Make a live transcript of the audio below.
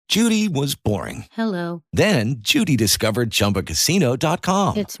Judy was boring. Hello. Then Judy discovered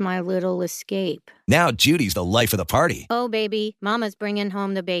ChumbaCasino.com. It's my little escape. Now Judy's the life of the party. Oh, baby, mama's bringing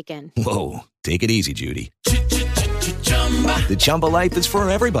home the bacon. Whoa, take it easy, Judy. The Chumba life is for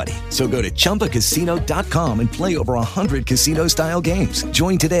everybody. So go to ChumbaCasino.com and play over 100 casino-style games.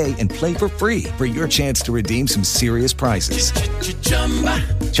 Join today and play for free for your chance to redeem some serious prizes.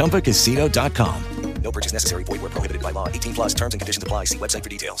 ChumbaCasino.com. No purchase necessary. Void where prohibited by law. 18 plus terms and conditions apply. See website for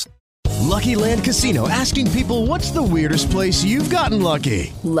details. Lucky Land Casino, asking people, what's the weirdest place you've gotten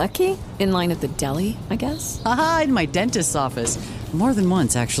lucky? Lucky? In line at the deli, I guess? Aha, in my dentist's office. More than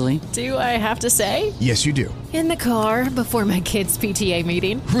once, actually. Do I have to say? Yes, you do. In the car before my kids' PTA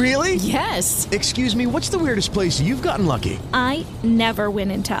meeting. Really? Yes. Excuse me, what's the weirdest place you've gotten lucky? I never win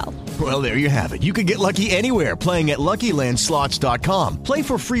and tell. Well, there you have it. You can get lucky anywhere, playing at LuckyLandSlots.com. Play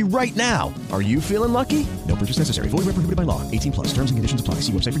for free right now. Are you feeling lucky? No purchase necessary. Void where prohibited by law. 18 plus. Terms and conditions apply.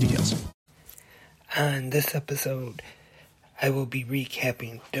 See website for details. On this episode, I will be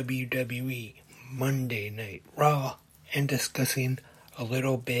recapping WWE Monday Night Raw and discussing a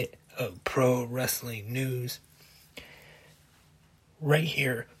little bit of pro wrestling news. Right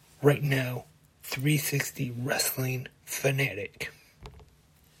here, right now, 360 Wrestling Fanatic.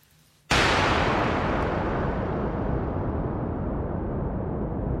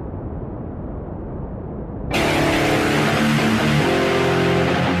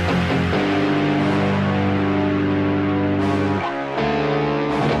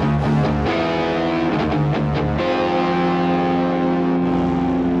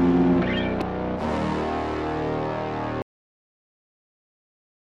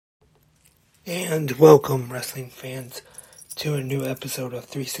 And welcome, wrestling fans, to a new episode of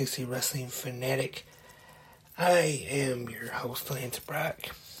 360 Wrestling Fanatic. I am your host, Lance Brock,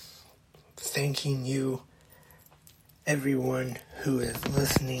 thanking you, everyone who is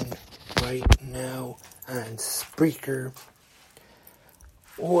listening right now on Spreaker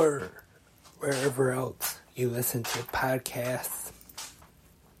or wherever else you listen to podcasts.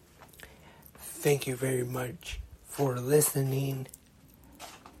 Thank you very much for listening.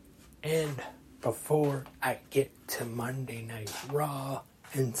 And before I get to Monday Night Raw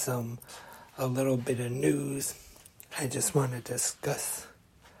and a little bit of news, I just want to discuss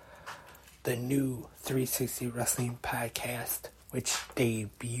the new 360 Wrestling podcast, which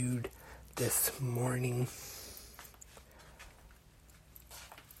debuted this morning.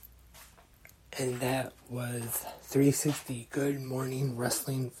 And that was 360 Good Morning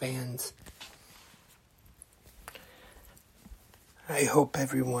Wrestling Fans. I hope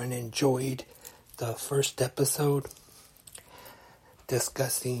everyone enjoyed the first episode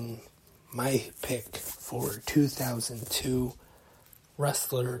discussing my pick for 2002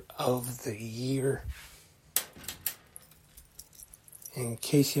 Wrestler of the Year. In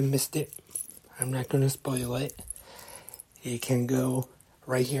case you missed it, I'm not going to spoil it. You can go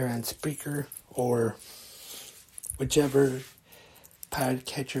right here on Spreaker or whichever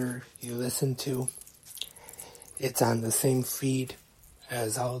podcatcher you listen to. It's on the same feed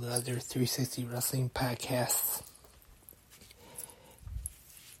as all the other 360 Wrestling podcasts.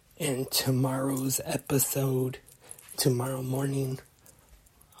 In tomorrow's episode, tomorrow morning,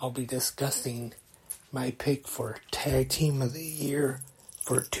 I'll be discussing my pick for Tag Team of the Year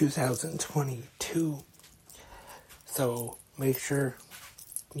for 2022. So make sure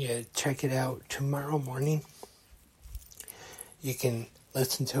you check it out tomorrow morning. You can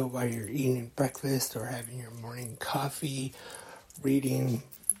listen to it while you're eating breakfast or having your morning coffee, reading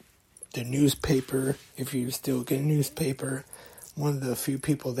the newspaper, if you still get a newspaper, one of the few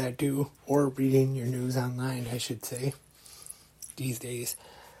people that do, or reading your news online, I should say, these days.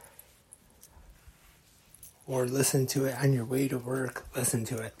 Or listen to it on your way to work, listen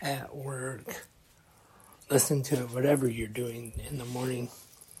to it at work, listen to it whatever you're doing in the morning.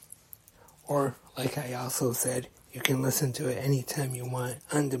 Or, like I also said, you can listen to it anytime you want,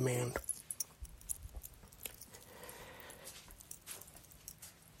 on demand.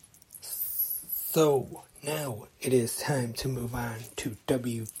 So, now it is time to move on to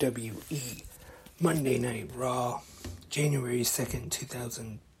WWE Monday Night Raw, January 2nd,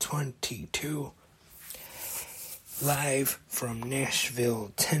 2022. Live from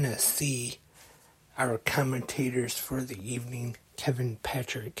Nashville, Tennessee, our commentators for the evening, Kevin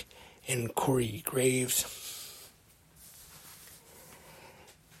Patrick and Corey Graves.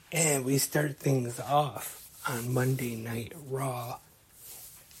 And we start things off on Monday Night Raw.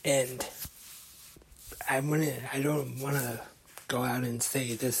 And I don't want to go out and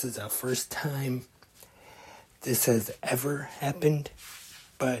say this is the first time this has ever happened,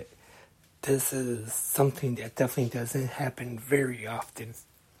 but this is something that definitely doesn't happen very often.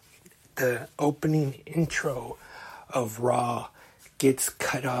 the opening intro of Raw gets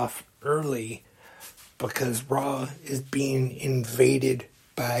cut off early because Raw is being invaded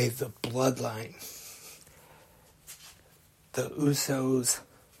by the Bloodline. The Usos,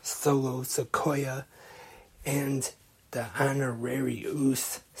 Solo Sikoa, and the honorary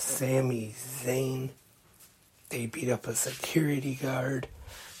Us, Sami Zayn. They beat up a security guard,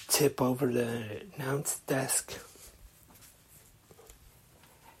 tip over the announce desk,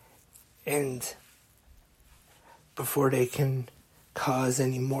 and before they can cause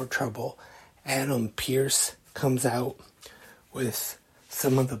any more trouble, Adam Pearce comes out with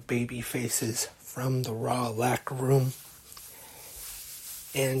some of the baby faces from the Raw locker room,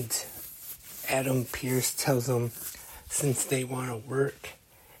 and Adam Pearce tells them since they want to work,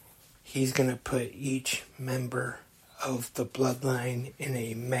 he's going to put each member of the Bloodline in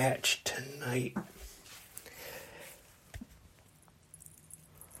a match tonight.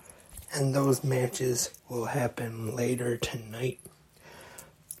 And those matches will happen later tonight.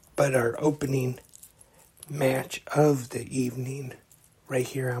 But our opening match of the evening, right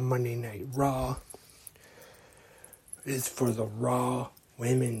here on Monday Night Raw, is for the Raw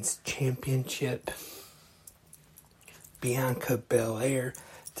Women's Championship. Bianca Belair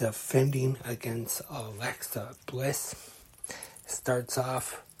defending against Alexa Bliss. Starts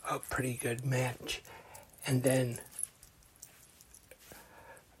off a pretty good match, and then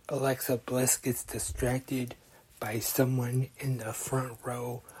Alexa Bliss gets distracted by someone in the front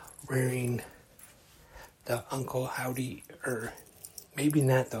row wearing the Uncle Howdy, or maybe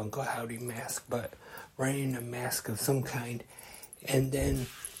not the Uncle Howdy mask, but wearing a mask of some kind. And then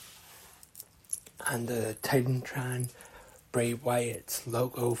on the Titantron, Bray Wyatt's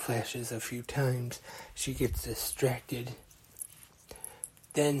logo flashes a few times. She gets distracted.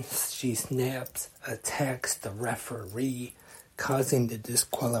 Then she snaps, attacks the referee, causing the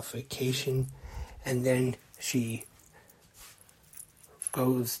disqualification. And then she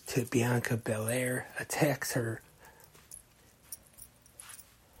goes to Bianca Belair, attacks her.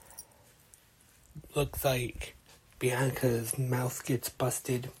 Looks like Bianca's mouth gets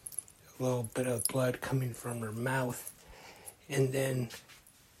busted. A little bit of blood coming from her mouth. And then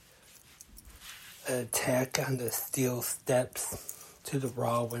an attack on the steel steps to the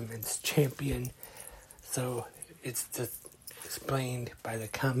Raw Women's Champion. So it's just explained by the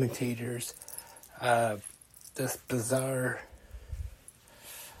commentators. This bizarre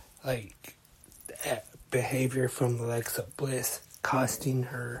behavior from Alexa Bliss costing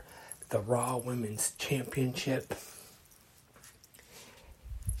her the Raw Women's Championship.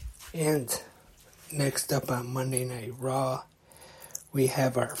 And next up on Monday Night Raw, we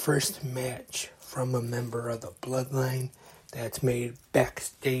have our first match from a member of the Bloodline that's made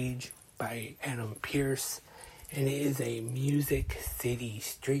backstage by Adam Pearce. And it is a Music City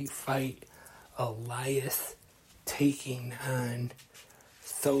street fight. Elias taking on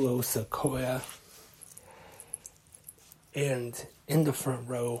Solo Sikoa. And in the front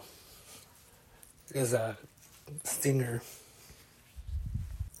row is a singer,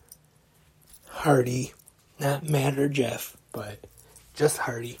 Hardy, not Matt or Jeff, but just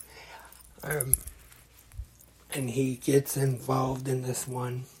Hardy. And he gets involved in this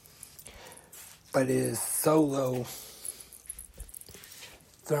one, but is Solo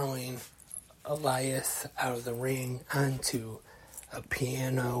throwing Elias out of the ring onto a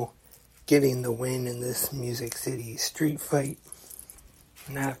piano, getting the win in this Music City street fight.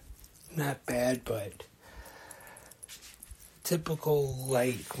 Not bad, but typical,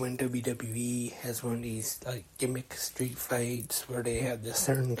 like when WWE has one of these like gimmick street fights where they have the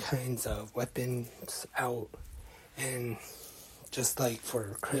certain kinds of weapons out. And just like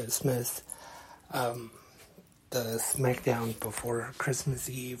for Christmas, the SmackDown before Christmas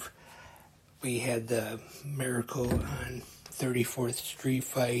Eve, we had the Miracle on 34th Street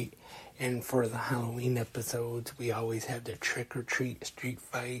fight, and for the Halloween episodes, we always had the Trick or Treat street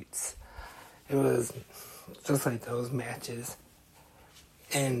fights. It was just like those matches.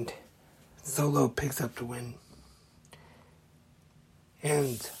 And Solo picks up the win.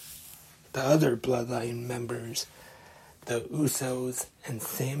 And the other Bloodline members, the Usos and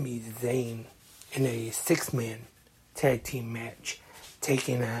Sami Zayn, in a 6-man tag team match,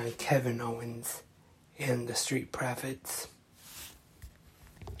 taking on Kevin Owens and the Street Profits.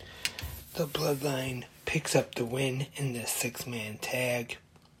 The Bloodline picks up the win in the 6-man tag.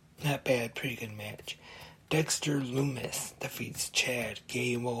 Not bad, pretty good match. Dexter Lumis defeats Chad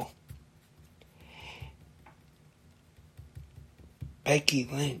Gable. Becky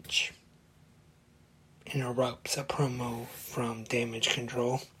Lynch interrupts a promo from Damage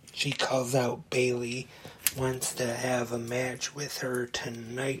Control. She calls out Bayley, wants to have a match with her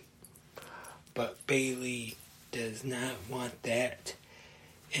tonight. But Bayley does not want that,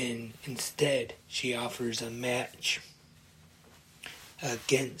 and instead she offers a match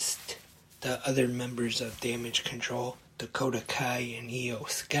against the other members of Damage Control, Dakota Kai and Io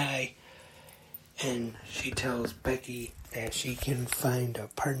Sky, and she tells Becky that she can find a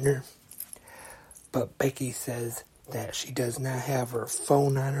partner, but Becky says that she does not have her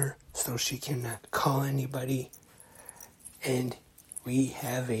phone on her, so she cannot call anybody, and we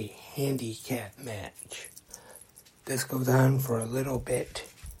have a handicap match. This goes on for a little bit,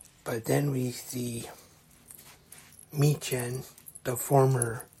 but then we see Michin, the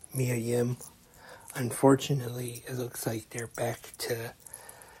former Mia Yim. Unfortunately, it looks like they're back to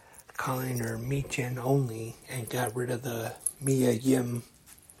calling her Michin only and got rid of the Mia Yim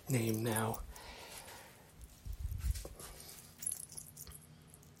name now.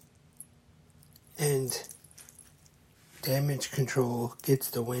 And Damage Control gets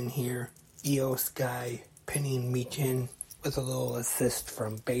the win here. Io Sky pinning Michin with a little assist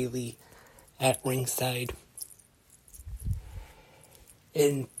from Bayley at ringside.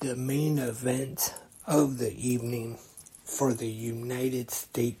 In the main event of the evening for the United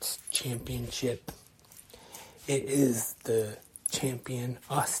States Championship, it is the champion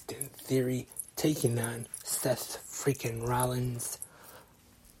Austin Theory taking on Seth freaking Rollins.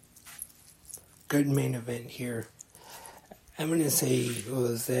 Good main event here. I'm going to say it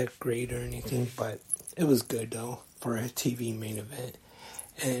was that great or anything, but it was good though for a TV main event.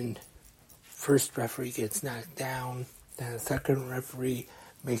 And first referee gets knocked down, then the second referee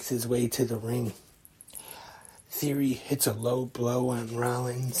makes his way to the ring. Theory hits a low blow on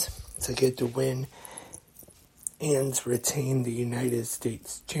Rollins to get the win and retain the United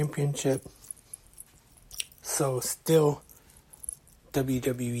States Championship. So still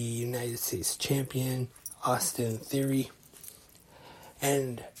WWE United States Champion Austin Theory.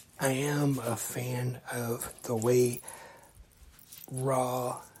 And I am a fan of the way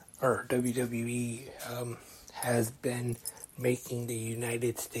Raw or WWE has been making the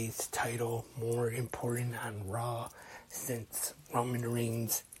United States title more important on Raw since Roman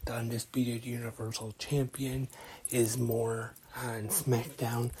Reigns, the Undisputed Universal Champion, is more on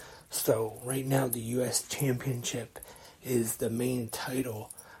SmackDown. So right now the US Championship is the main title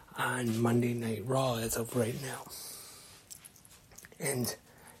on Monday Night Raw as of right now. And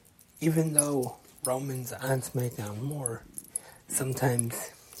even though Roman's on SmackDown more,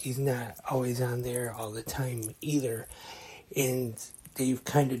 sometimes he's not always on there all the time either. And they've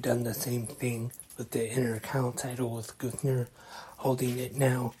kind of done the same thing with the Intercontinental title with Gunther holding it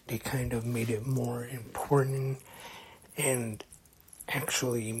now. They kind of made it more important and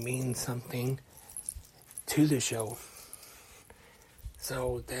actually mean something to the show.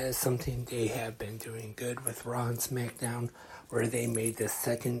 So that is something they have been doing good with Raw and SmackDown, where they made the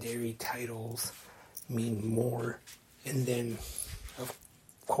secondary titles mean more. And then, of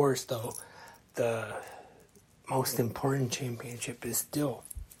course, though, the most important championship is still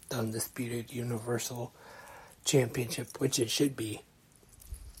the Undisputed Universal Championship, which it should be.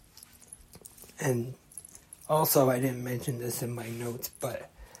 And also, I didn't mention this in my notes, but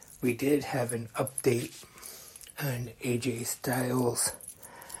we did have an update on AJ Styles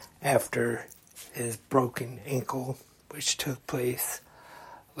after his broken ankle, which took place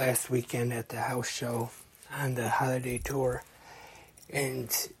last weekend at the house show on the Holiday Tour. And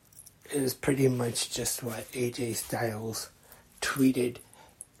it was pretty much just what AJ Styles tweeted,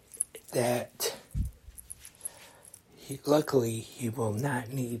 that luckily he will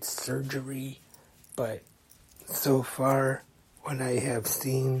not need surgery, but so far what I have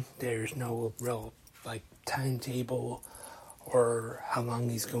seen, there's no real timetable or how long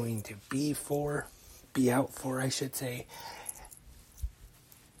he's going to be out for, I should say.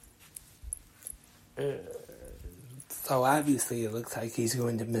 So obviously it looks like he's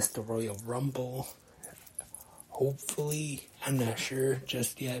going to miss the Royal Rumble. Hopefully, I'm not sure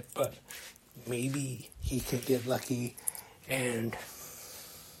just yet, but maybe he could get lucky and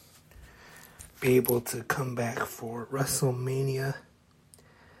be able to come back for WrestleMania.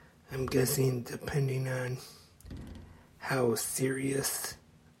 I'm guessing depending on how serious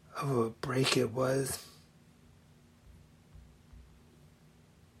of a break it was.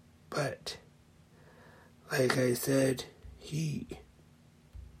 But like I said, he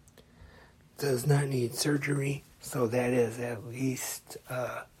does not need surgery, so that is at least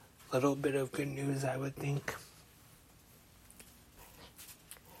a little bit of good news, I would think.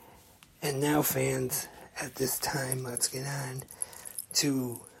 And now, fans, at this time, let's get on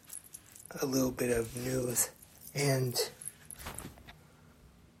to a little bit of news. And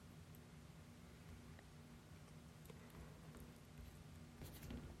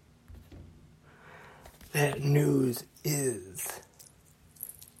that news is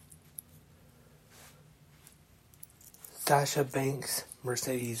Sasha Banks,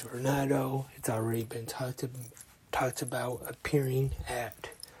 Mercedes Varnado. It's already been talked about appearing at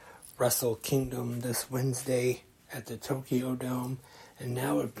Wrestle Kingdom this Wednesday at the Tokyo Dome. And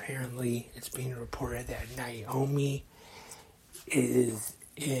now apparently it's being reported that Naomi is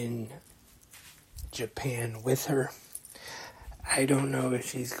in Japan with her. I don't know if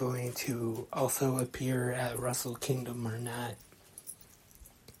she's going to also appear at Wrestle Kingdom or not.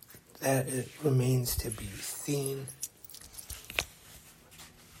 That it remains to be seen.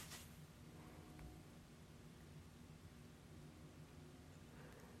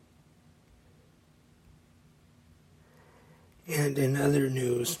 And in other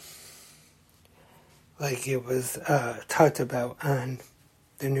news, like it was talked about on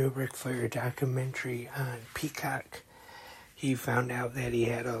the new Ric Flair documentary on Peacock, he found out that he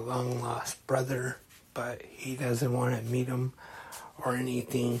had a long-lost brother, but he doesn't want to meet him or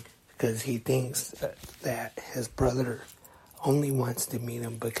anything because he thinks that his brother only wants to meet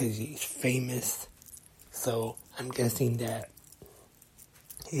him because he's famous. So I'm guessing that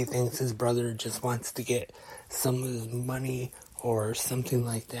he thinks his brother just wants to get some of his money or something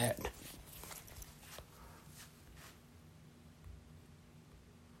like that.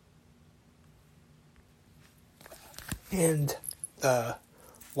 And the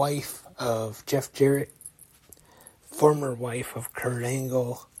wife of Jeff Jarrett, former wife of Kurt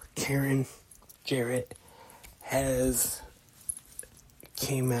Angle, Karen Jarrett, has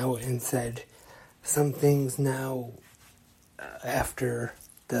came out and said some things now after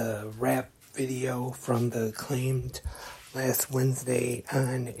the rap video from the Acclaimed last Wednesday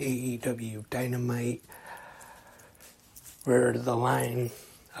on AEW Dynamite, where the line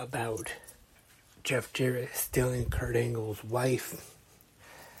about Jeff Jarrett stealing Kurt Angle's wife,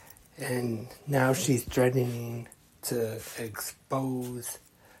 and now she's threatening to expose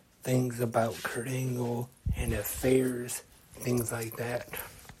things about Kurt Angle and affairs, things like that.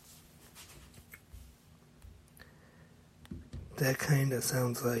 That kind of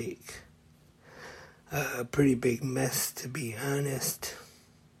sounds like a pretty big mess, to be honest.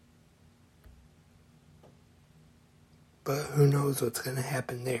 But who knows what's going to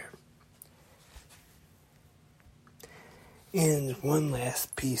happen there. And one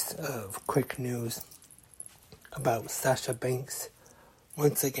last piece of quick news about Sasha Banks.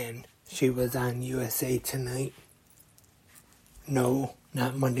 Once again, she was on USA Tonight. No,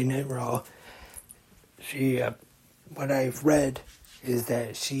 not Monday Night Raw. What I've read is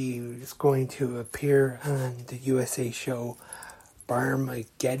that she is going to appear on the USA show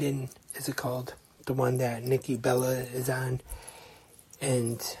Barmageddon, is it called? The one that Nikki Bella is on.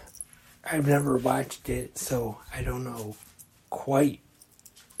 And I've never watched it, so I don't know quite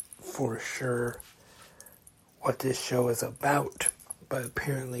for sure what this show is about. But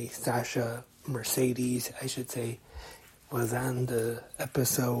apparently Sasha Mercedes, I should say, was on the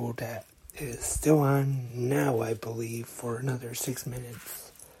episode that is still on now, I believe, for another 6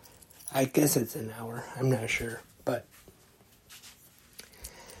 minutes. I guess it's an hour. I'm not sure.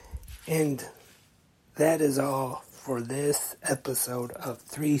 And that is all for this episode of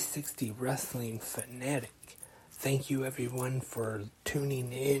 360 Wrestling Fanatic. Thank you everyone for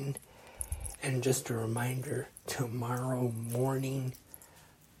tuning in. And just a reminder, tomorrow morning,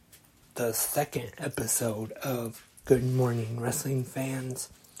 the second episode of Good Morning Wrestling Fans,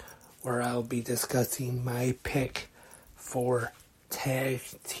 where I'll be discussing my pick for Tag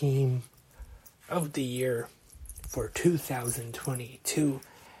Team of the Year for 2022.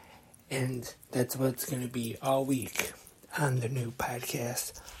 And that's what's going to be all week on the new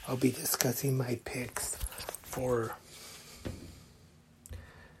podcast. I'll be discussing my picks for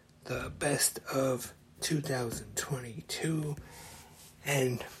the best of 2022.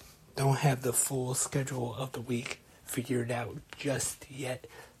 And don't have the full schedule of the week figured out just yet.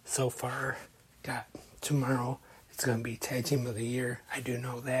 So far, got tomorrow, it's going to be Tag Team of the Year. I do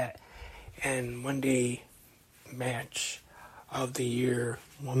know that. And Monday, Match of the Year,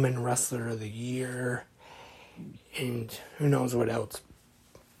 Woman Wrestler of the Year, and who knows what else.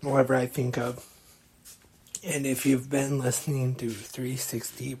 Whatever I think of. And if you've been listening to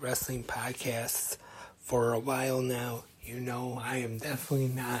 360 Wrestling Podcasts for a while now, you know I am definitely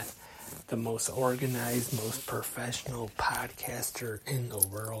not the most organized, most professional podcaster in the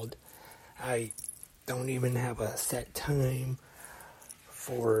world. I don't even have a set time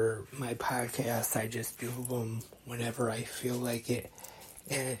for my podcasts. I just do them whenever I feel like it,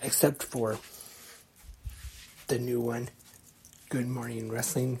 and except for the new one, Good Morning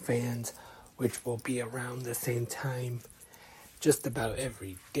Wrestling Fans, which will be around the same time just about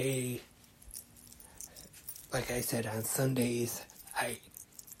every day. like I said, on Sundays, I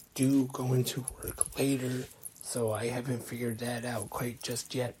do go into work later, so I haven't figured that out quite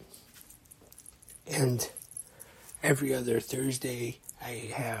just yet. And every other Thursday,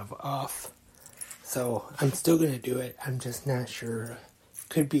 I have off. So I'm still going to do it. I'm just not sure.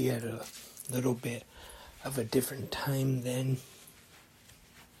 Could be at a little bit of a different time then.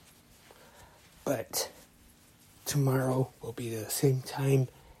 But tomorrow will be the same time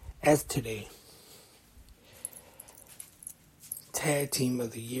as today. Tag Team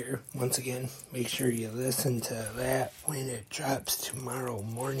of the Year. Once again, make sure you listen to that when it drops tomorrow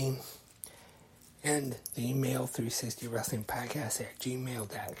morning. And the email,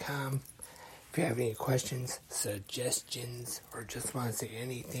 360wrestlingpodcast@gmail.com. If you have any questions, suggestions, or just want to say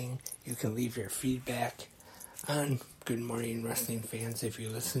anything, you can leave your feedback on Good Morning Wrestling Fans if you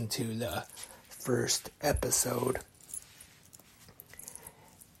listen to the first episode.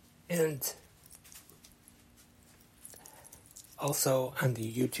 And also on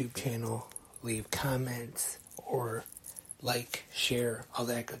the YouTube channel, leave comments or like, share, all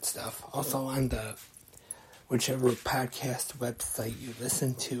that good stuff. Also on the whichever podcast website you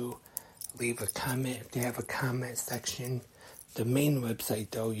listen to, leave a comment if they have a comment section. The main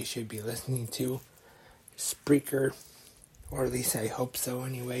website, though, you should be listening to, Spreaker, or at least I hope so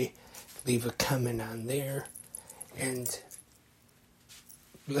anyway. Leave a comment on there, and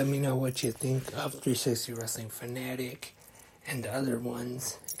let me know what you think of 360 Wrestling Fanatic and the other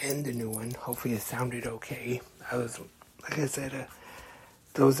ones, and the new one. Hopefully it sounded okay. Like I said,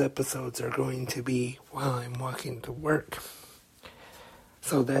 those episodes are going to be while I'm walking to work.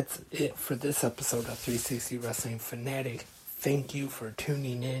 So that's it for this episode of 360 Wrestling Fanatic. Thank you for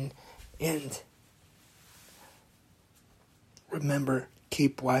tuning in, and remember,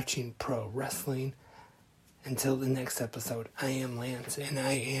 keep watching pro wrestling. Until the next episode, I am Lance, and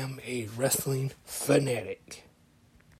I am a wrestling fanatic.